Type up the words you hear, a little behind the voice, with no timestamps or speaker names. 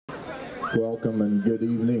Welcome and good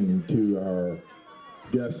evening to our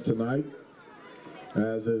guests tonight.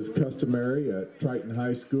 As is customary at Triton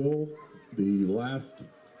High School, the last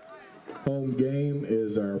home game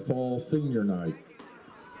is our fall senior night.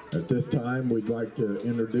 At this time, we'd like to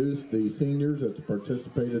introduce the seniors that's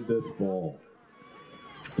participated this fall.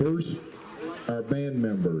 First, our band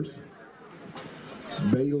members.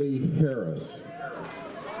 Baylee Harris.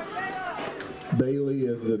 Baylee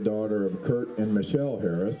is the daughter of Kurt and Michelle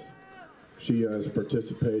Harris. She has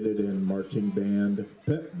participated in marching band,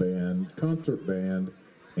 pep band, concert band,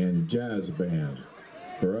 and jazz band.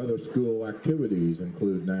 Her other school activities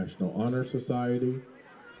include National Honor Society,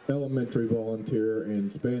 elementary volunteer,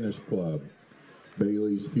 and Spanish club.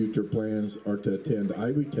 Baylee's future plans are to attend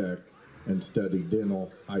Ivy Tech and study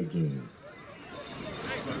dental hygiene.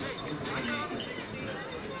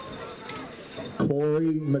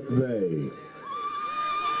 Corey McVey.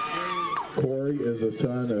 Corey is the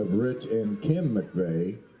son of Rich and Kim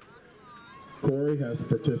McVey. Corey has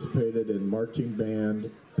participated in marching band,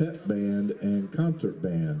 pep band, and concert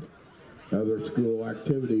band. Other school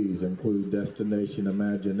activities include Destination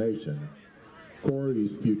Imagination.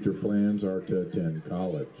 Corey's future plans are to attend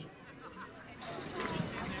college.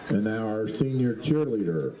 And now our senior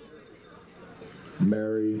cheerleader,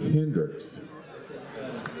 Mary Hendrix.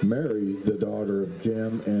 Mary's the daughter of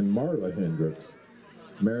Jim and Marla Hendrix.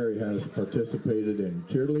 Mary has participated in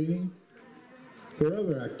cheerleading. Her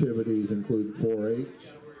other activities include 4-H,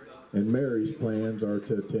 and Mary's plans are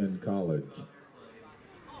to attend college.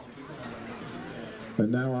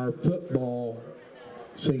 And now our football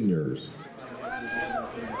seniors.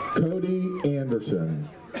 Cody Anderson.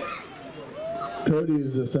 Cody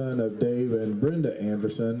is the son of Dave and Brenda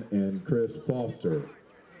Anderson and Chris Foster.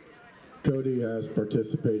 Cody has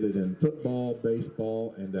participated in football,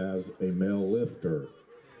 baseball, and as a male lifter.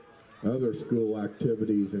 Other school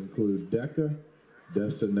activities include DECA,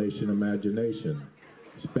 Destination Imagination,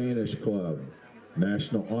 Spanish Club,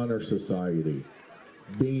 National Honor Society,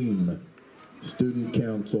 BEAM, Student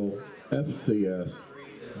Council, FCS,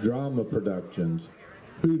 Drama Productions,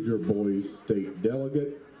 Hoosier Boys State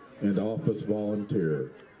Delegate, and Office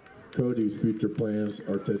Volunteer. Cody's future plans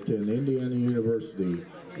are to attend Indiana University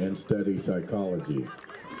and study psychology.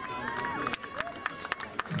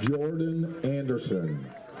 Jordan Anderson.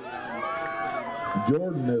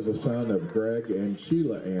 Jordan is a son of Greg and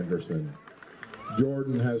Sheila Anderson.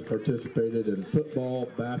 Jordan has participated in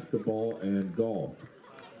football, basketball, and golf.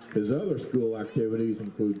 His other school activities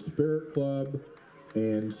include Spirit Club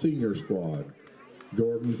and Senior Squad.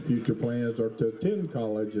 Jordan's future plans are to attend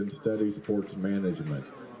college and study sports management.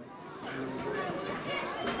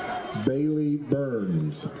 Baylee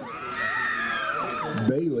Burns.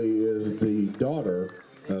 Baylee is the daughter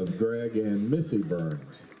of Greg and Missy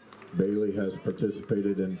Burns. Baylee has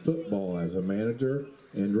participated in football as a manager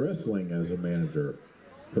and wrestling as a manager.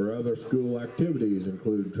 Her other school activities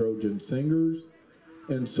include Trojan Singers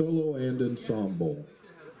and solo and ensemble.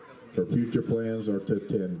 Her future plans are to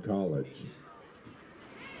attend college.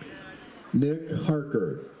 Nick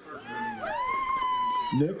Harker.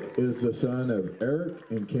 Nick is the son of Eric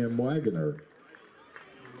and Kim Wagoner.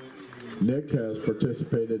 Nick has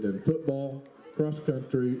participated in football,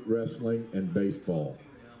 cross-country, wrestling, and baseball.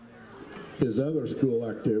 His other school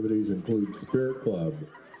activities include Spirit Club,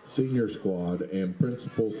 Senior Squad, and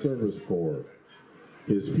Principal Service Corps.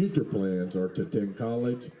 His future plans are to attend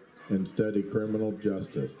college and study criminal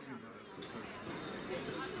justice.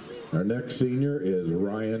 Our next senior is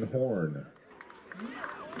Ryan Horne.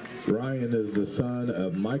 Ryan is the son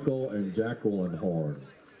of Michael and Jacqueline Horne.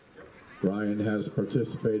 Ryan has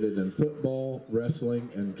participated in football, wrestling,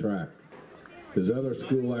 and track. His other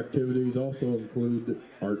school activities also include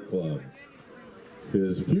art club.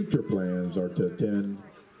 His future plans are to attend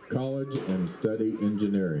college and study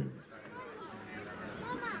engineering.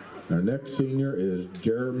 Our next senior is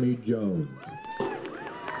Jeremy Jones.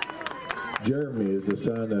 Jeremy is the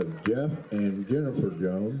son of Jeff and Jennifer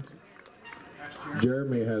Jones.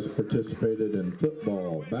 Jeremy has participated in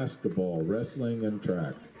football, basketball, wrestling, and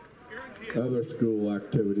track. Other school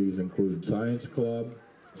activities include Science Club,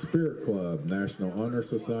 Spirit Club, National Honor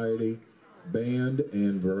Society, band,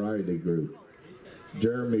 and variety group.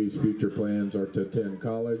 Jeremy's future plans are to attend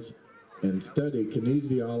college and study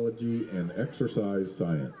kinesiology and exercise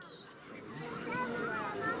science.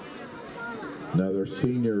 Another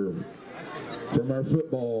senior from our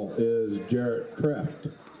football is Jarrett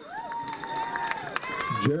Kreft.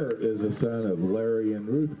 Jarrett is the son of Larry and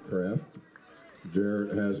Ruth Kreft.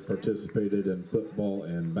 Jarrett has participated in football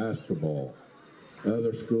and basketball.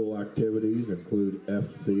 Other school activities include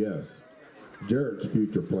FCS. Jarrett's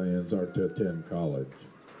future plans are to attend college.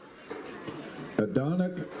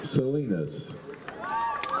 Adonic Salinas.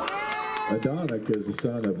 Adonic is the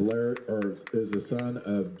son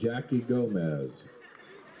of Jackie Gomez.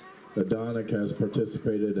 Adonic has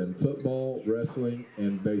participated in football, wrestling,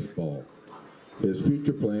 and baseball. His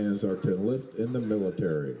future plans are to enlist in the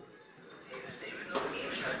military.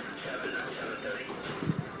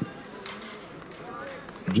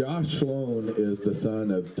 Josh Slone is the son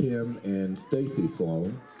of Tim and Stacy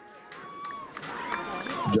Slone.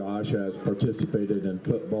 Josh has participated in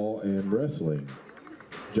football and wrestling.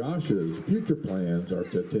 Josh's future plans are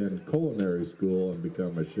to attend culinary school and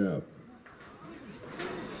become a chef.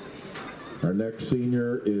 Our next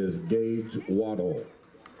senior is Gage Waddle.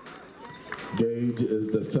 Gage is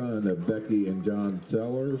the son of Becky and John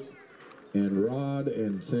Sellers and Rod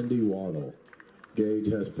and Cindy Waddle. Gage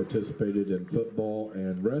has participated in football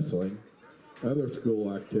and wrestling. Other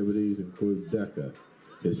school activities include DECA.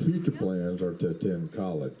 His future plans are to attend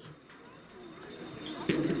college.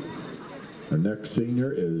 Our next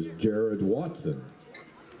senior is Jarrett Watson.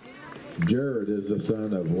 Jarrett is the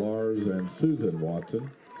son of Lars and Susan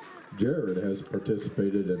Watson. Jarrett has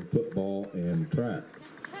participated in football and track.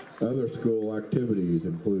 Other school activities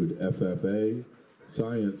include FFA,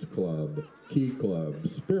 Science Club, Key Club,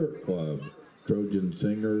 Spirit Club, Trojan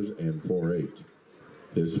Singers, and 4-H.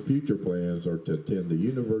 His future plans are to attend the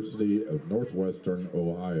University of Northwestern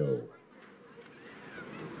Ohio.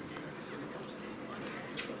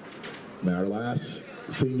 Now our last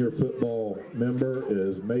senior football member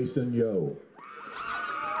is Masen Yo.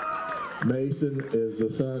 Masen is the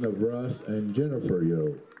son of Russ and Jennifer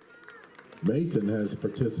Yo. Masen has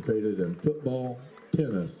participated in football,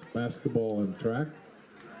 tennis, basketball, and track.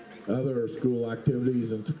 Other school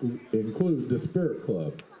activities include the Spirit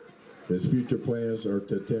Club. His future plans are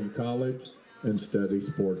to attend college and study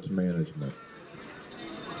sports management.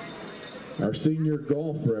 Our senior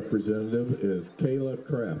golf representative is Kayla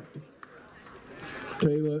Kreft.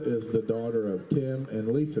 Kayla is the daughter of Tim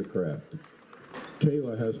and Lisa Kreft.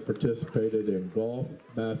 Kayla has participated in golf,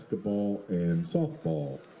 basketball, and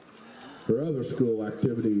softball. Her other school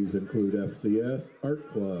activities include FCS, Art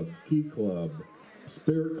Club, Key Club,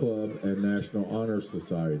 Spirit Club, and National Honor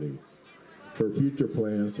Society. Her future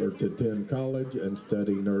plans are to attend college and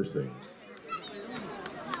study nursing.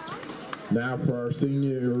 Now for our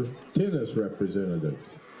senior tennis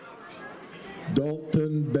representatives.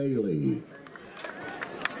 Dalton Bailee.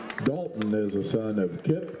 Dalton is the son of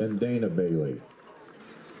Kip and Dana Baylee.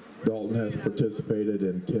 Dalton has participated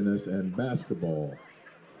in tennis and basketball.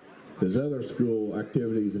 His other school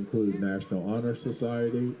activities include National Honor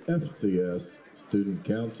Society, FCS, Student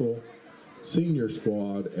Council, Senior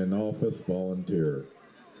Squad, and Office Volunteer.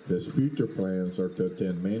 His future plans are to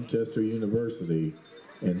attend Manchester University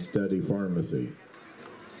and study pharmacy.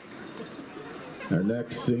 Our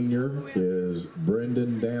next senior is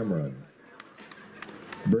Brenden Damron.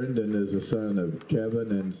 Brenden is the son of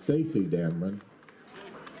Kevin and Stacy Damron.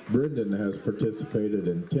 Brenden has participated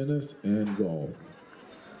in tennis and golf.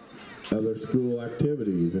 Other school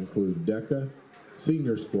activities include DECA,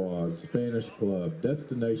 Senior Squad, Spanish Club,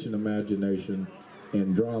 Destination Imagination,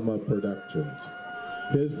 and Drama Productions.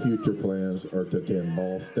 His future plans are to attend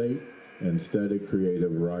Ball State and study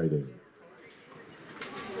creative writing.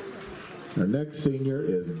 Our next senior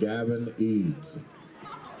is Gavin Eads.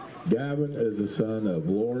 Gavin is the son of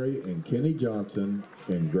Lori and Kenny Johnson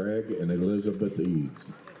and Greg and Elizabeth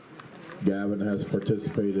Eads. Gavin has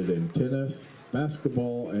participated in tennis,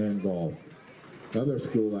 basketball, and golf. Other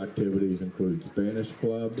school activities include Spanish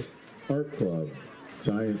Club, Art Club,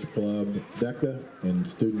 Science Club, DECA, and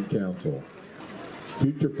Student Council.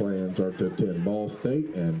 Future plans are to attend Ball State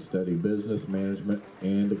and study business management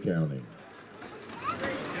and accounting.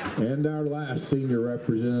 And our last senior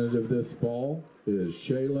representative this fall is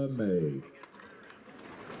Shayla May.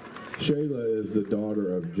 Shayla is the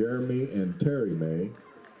daughter of Jeremy and Terry May.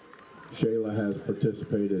 Shayla has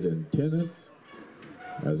participated in tennis,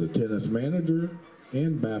 as a tennis manager,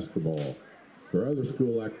 and basketball. Her other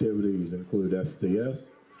school activities include FCS,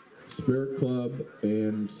 Spirit Club,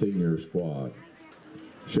 and Senior Squad.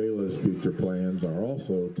 Shayla's future plans are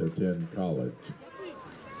also to attend college.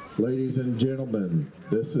 Ladies and gentlemen,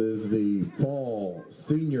 this is the fall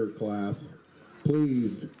senior class.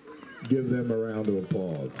 Please give them a round of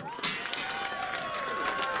applause.